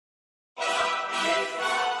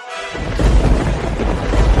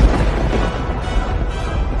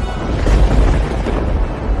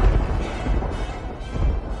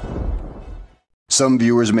Some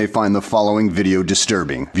viewers may find the following video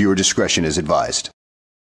disturbing. Viewer discretion is advised.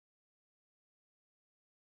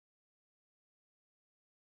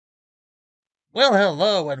 Well,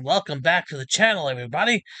 hello and welcome back to the channel,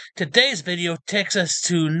 everybody. Today's video takes us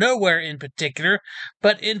to nowhere in particular,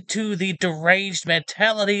 but into the deranged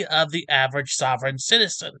mentality of the average sovereign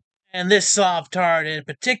citizen. And this Sovtard in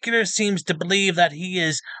particular seems to believe that he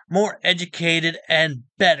is more educated and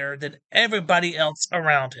better than everybody else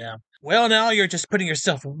around him. Well, now you're just putting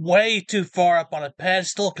yourself way too far up on a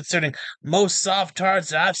pedestal, considering most Sovtards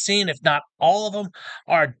that I've seen, if not all of them,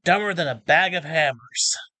 are dumber than a bag of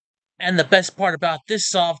hammers. And the best part about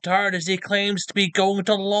this Sovtard is he claims to be going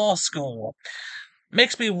to law school.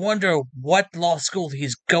 Makes me wonder what law school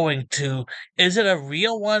he's going to. Is it a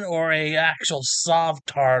real one or a actual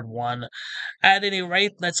Sovtard one? At any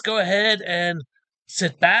rate, let's go ahead and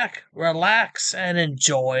sit back, relax, and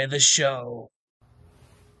enjoy the show.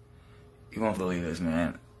 You won't believe this,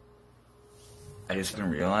 man. I just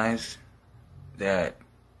didn't realize that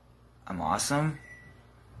I'm awesome.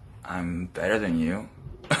 I'm better than you.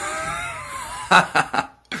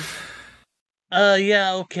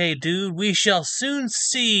 Yeah, okay, dude. We shall soon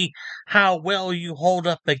see how well you hold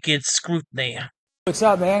up against scrutiny. What's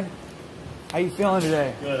up, man? How you feeling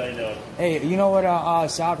today? Good, how you doing? Hey, you know what a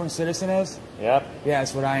sovereign citizen is? Yep. Yeah,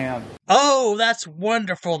 that's what I am. Oh, that's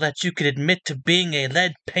wonderful that you could admit to being a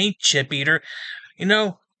lead paint chip eater. You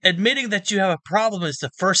know, admitting that you have a problem is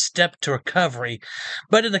the first step to recovery.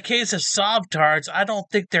 But in the case of Sovtards, I don't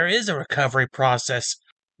think there is a recovery process.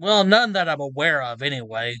 Well, none that I'm aware of,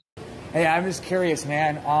 anyway. Hey, I'm just curious,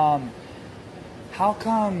 man. How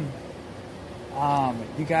come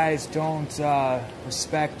you guys don't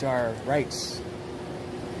respect our rights?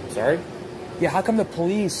 Sorry? Yeah, how come the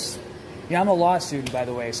police... Yeah, I'm a law student, by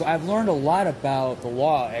the way, so I've learned a lot about the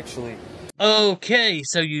law, actually. Okay,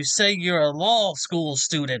 so you say you're a law school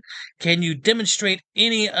student. Can you demonstrate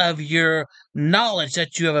any of your knowledge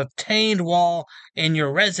that you have obtained while in your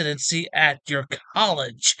residency at your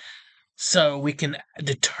college? So we can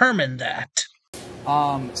determine that.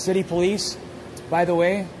 City police, by the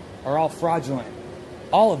way, are all fraudulent.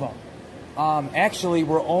 All of them. Actually,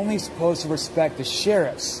 we're only supposed to respect the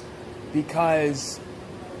sheriffs because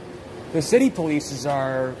the city polices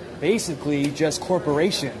are basically just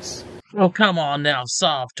corporations. Oh, come on now,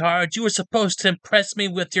 Sovtard. You were supposed to impress me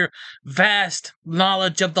with your vast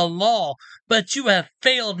knowledge of the law, but you have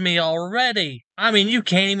failed me already. I mean, you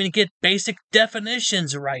can't even get basic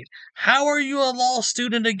definitions right. How are you a law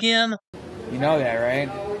student again? You know that, right?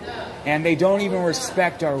 And they don't even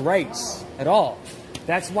respect our rights at all.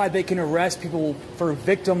 That's why they can arrest people for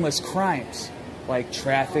victimless crimes, like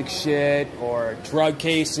traffic shit or drug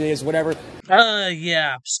cases, whatever.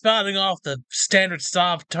 Yeah, spouting off the standard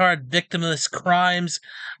Sovtard victimless crimes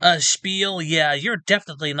spiel, yeah, you're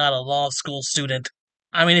definitely not a law school student.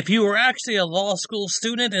 I mean, if you were actually a law school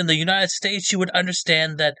student in the United States, you would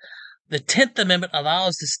understand that the 10th Amendment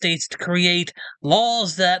allows the states to create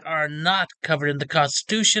laws that are not covered in the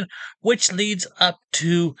Constitution, which leads up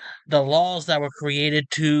to the laws that were created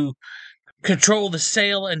to control the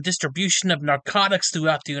sale and distribution of narcotics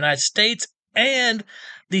throughout the United States, and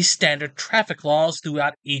the standard traffic laws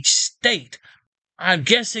throughout each state. I'm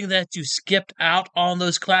guessing that you skipped out on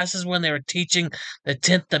those classes when they were teaching the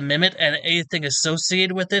 10th Amendment and anything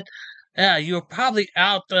associated with it. Yeah, you were probably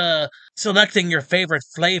out selecting your favorite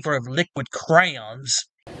flavor of liquid crayons.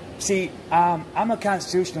 See, I'm a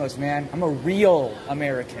constitutionalist, man. I'm a real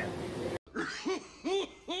American.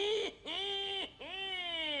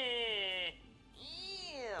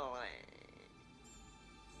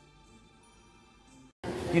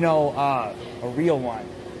 You know, a real one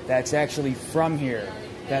that's actually from here,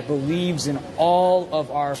 that believes in all of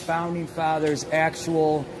our founding fathers'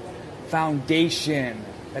 actual foundation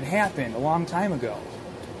that happened a long time ago,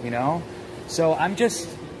 you know? So I'm just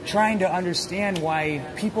trying to understand why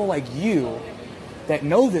people like you that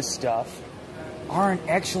know this stuff aren't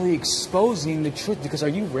actually exposing the truth. Because are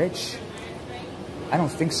you rich? I don't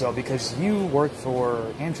think so, because you work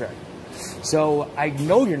for Amtrak. So I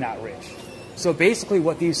know you're not rich. So basically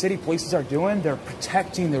what these city polices are doing, they're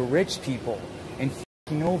protecting the rich people and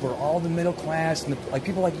f***ing over all the middle class and like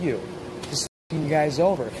people like you. Just f***ing you guys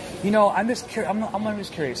over. You know, I'm just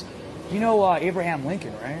curious. You know Abraham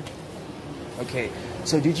Lincoln, right? Okay,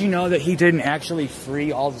 so did you know that he didn't actually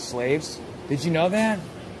free all the slaves? Did you know that?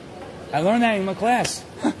 I learned that in my class.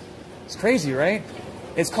 It's crazy, right?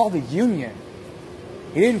 It's called the Union.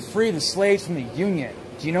 He didn't free the slaves from the Union.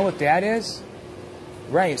 Do you know what that is?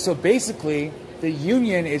 Right, so basically, the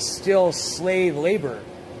Union is still slave labor.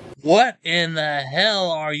 What in the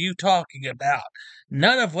hell are you talking about?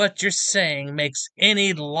 None of what you're saying makes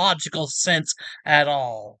any logical sense at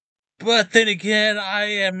all. But then again, I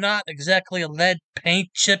am not exactly a lead paint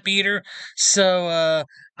chip eater, so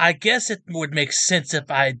I guess it would make sense if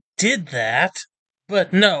I did that.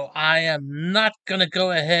 But no, I am not gonna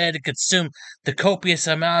go ahead and consume the copious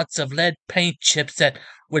amounts of lead paint chips that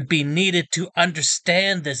would be needed to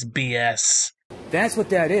understand this BS. That's what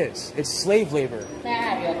that is. It's slave labor. May I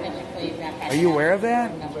have your attention, please? Are you aware of that?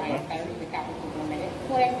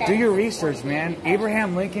 Do your research, man.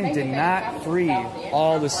 Abraham Lincoln did not free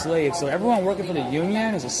all the slaves. So everyone working for the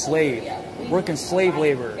Union is a slave, working slave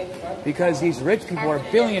labor. Because these rich people are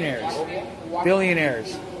billionaires.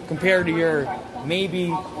 Billionaires. Compared to your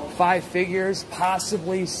maybe 5 figures,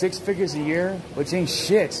 possibly 6 figures a year, which ain't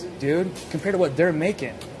shit, dude, compared to what they're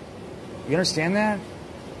making. You understand that?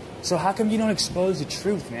 So how come you don't expose the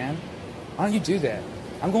truth, man? Why don't you do that?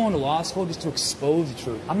 I'm going to law school just to expose the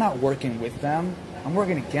truth. I'm not working with them. I'm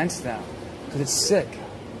working against them. Because it's sick.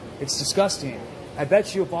 It's disgusting. I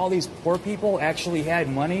bet you if all these poor people actually had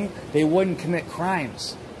money, they wouldn't commit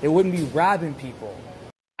crimes. They wouldn't be robbing people.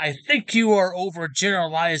 I think you are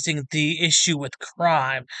overgeneralizing the issue with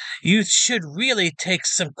crime. You should really take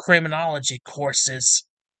some criminology courses.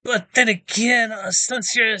 But then again,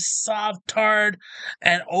 since you're a Sovtard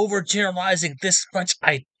and overgeneralizing this much,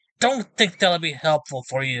 I don't think that'll be helpful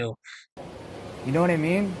for you. You know what I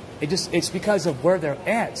mean? It's because of where they're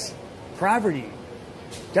at. Poverty,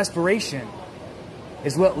 desperation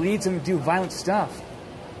is what leads them to do violent stuff.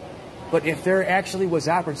 But if there actually was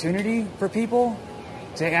opportunity for people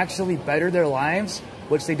to actually better their lives,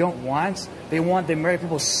 which they don't want, they want the American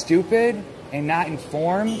people stupid and not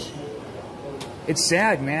informed. It's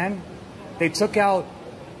sad, man. They took out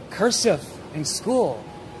cursive in school.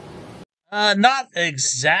 Not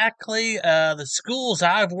exactly. The schools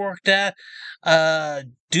I've worked at,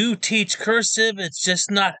 do teach cursive. It's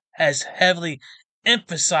just not as heavily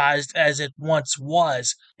emphasized as it once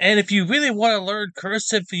was. And if you really want to learn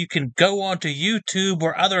cursive, you can go onto YouTube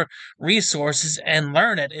or other resources and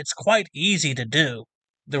learn it. It's quite easy to do.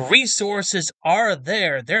 The resources are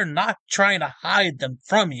there. They're not trying to hide them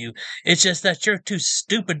from you. It's just that you're too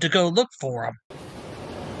stupid to go look for them.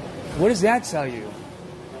 What does that tell you?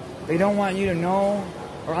 They don't want you to know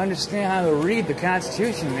or understand how to read the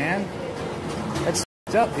Constitution, man. That's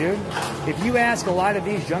up, dude. If you ask a lot of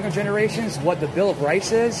these younger generations what the Bill of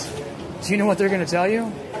Rights is, do you know what they're going to tell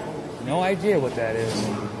you? No idea what that is.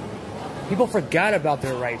 People forgot about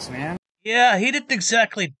their rights, man. Yeah, he didn't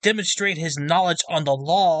exactly demonstrate his knowledge on the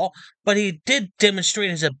law, but he did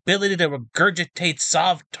demonstrate his ability to regurgitate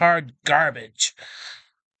Sovtard garbage.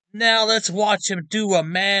 Now let's watch him do a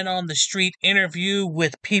man-on-the-street interview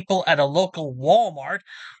with people at a local Walmart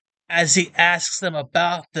as he asks them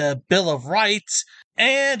about the Bill of Rights,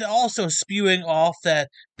 and also spewing off that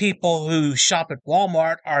people who shop at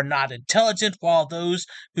Walmart are not intelligent, while those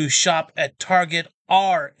who shop at Target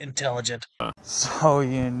are intelligent. So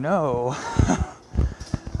you know,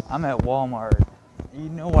 I'm at Walmart. You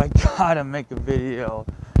know I gotta make a video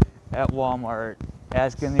at Walmart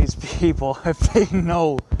asking these people if they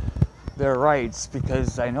know their rights,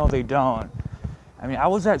 because I know they don't. I mean, I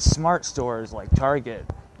was at smart stores like Target,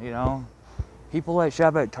 you know. People that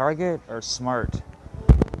shop at Target are smart.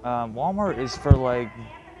 Walmart is for like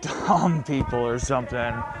dumb people or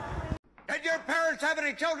something. Did your parents have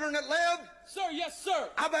any children that lived? Sir, yes, sir.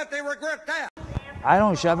 I bet they regret that. I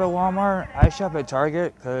don't shop at Walmart. I shop at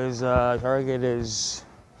Target because Target is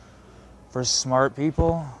for smart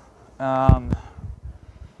people. Yeah,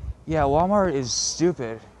 Walmart is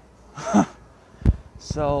stupid.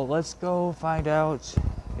 So let's go find out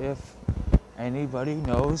if anybody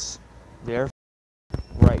knows their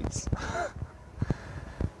rights.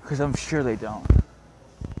 Because I'm sure they don't.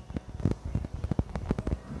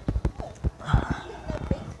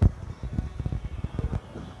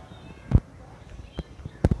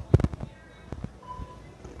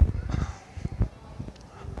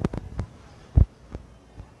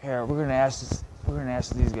 Here, we're gonna ask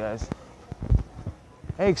these guys.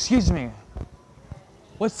 Hey, excuse me.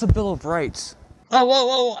 What's the Bill of Rights?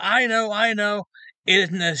 Oh, I know.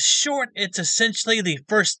 In the short, it's essentially the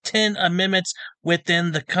first 10 amendments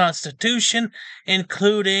within the Constitution,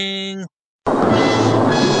 including...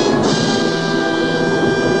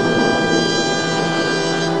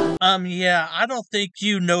 Yeah, I don't think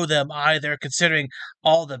you know them either, considering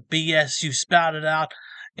all the BS you spouted out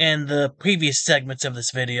in the previous segments of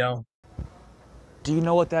this video. Do you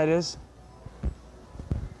know what that is?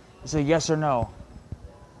 Is it yes or no?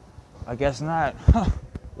 I guess not.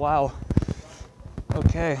 Wow.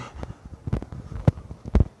 Okay.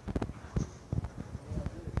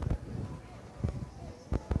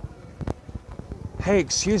 Hey,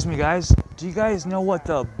 excuse me, guys. Do you guys know what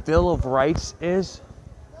the Bill of Rights is?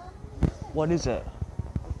 What is it?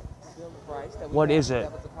 Bill of Rights that we What had, is it?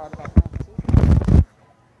 That was a part of our Constitution.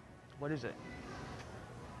 What is it?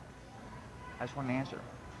 I just want an answer.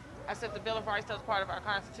 I said the Bill of Rights that was part of our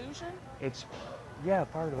Constitution. It's, yeah,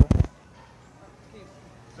 part of it.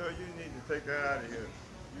 So you need to take that out of here.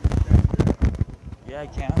 You can't do it. Yeah, I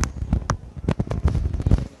can.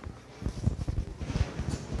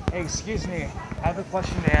 Hey, excuse me. I have a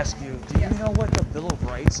question to ask you. Do you know what the Bill of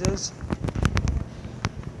Rights is?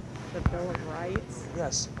 The Bill of Rights.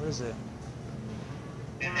 Yes. What is it?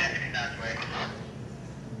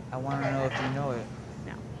 I want to know if you know it.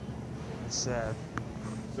 No. It's Sir,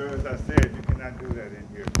 as I said, you cannot do that in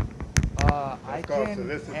here. I That's called can.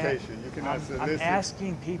 solicitation. You cannot I'm solicit.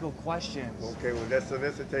 asking people questions. Okay, well that's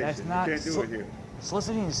solicitation. That's not. You can't do it here.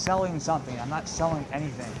 Soliciting is selling something. I'm not selling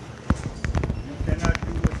anything. You cannot do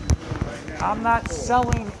what you're doing right now. I'm not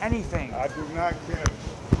selling anything. I do not care.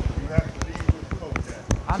 You have to leave with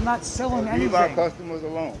protest. I'm not selling Leave our anything. customers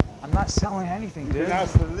alone. I'm not selling anything, You dude. cannot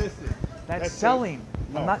solicit. That's it. selling.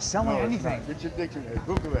 No, I'm not selling no, it's anything. not. Get your dictionary.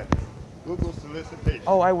 Google it. Google solicitation.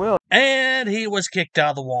 Oh, I will. And he was kicked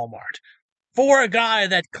out of the Walmart. For a guy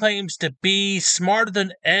that claims to be smarter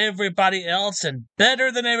than everybody else and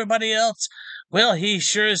better than everybody else, well, he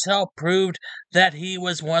sure as hell proved that he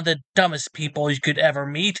was one of the dumbest people you could ever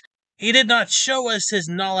meet. He did not show us his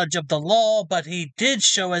knowledge of the law, but he did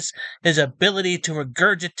show us his ability to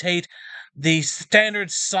regurgitate the standard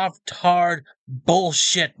Sovtard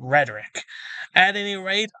bullshit rhetoric. At any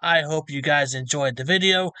rate, I hope you guys enjoyed the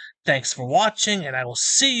video. Thanks for watching, and I will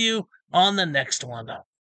see you on the next one.